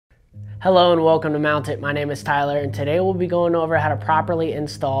Hello and welcome to Mount It. My name is Tyler and today we'll be going over how to properly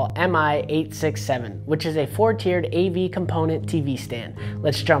install MI-867, which is a 4-tiered AV component TV stand.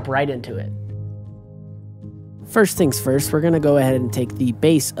 Let's jump right into it. First things first, we're going to go ahead and take the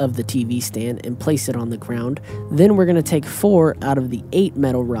base of the TV stand and place it on the ground. Then we're going to take 4 out of the 8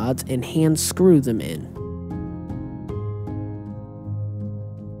 metal rods and hand screw them in.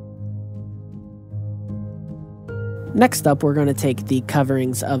 Next up, we're going to take the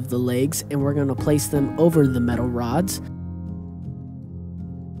coverings of the legs and we're going to place them over the metal rods.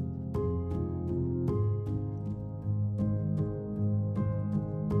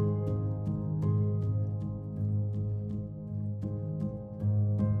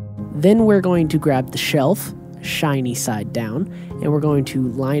 Then we're going to grab the shelf, shiny side down, and we're going to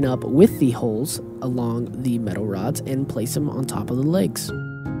line up with the holes along the metal rods and place them on top of the legs.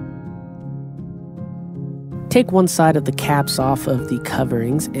 Take one side of the caps off of the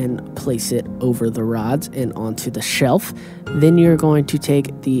coverings and place it over the rods and onto the shelf. Then you're going to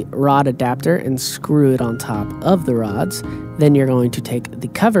take the rod adapter and screw it on top of the rods. Then you're going to take the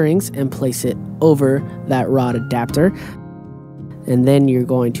coverings and place it over that rod adapter. And then you're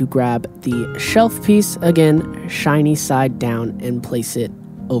going to grab the shelf piece, again, shiny side down, and place it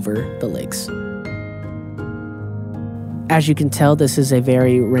over the legs. As you can tell, this is a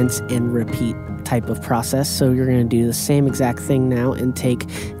very rinse and repeat type of process, so you're going to do the same exact thing now and take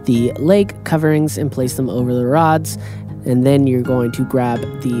the leg coverings and place them over the rods, and then you're going to grab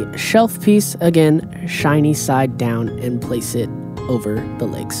the shelf piece, again, shiny side down, and place it over the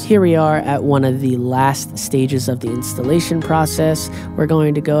legs. Here we are at one of the last stages of the installation process. We're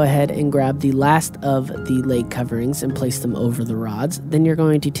going to go ahead and grab the last of the leg coverings and place them over the rods. Then you're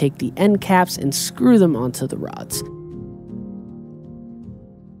going to take the end caps and screw them onto the rods.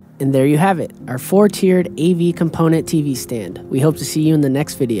 And there you have it, our 4-tiered AV component TV stand. We hope to see you in the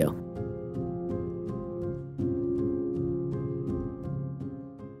next video.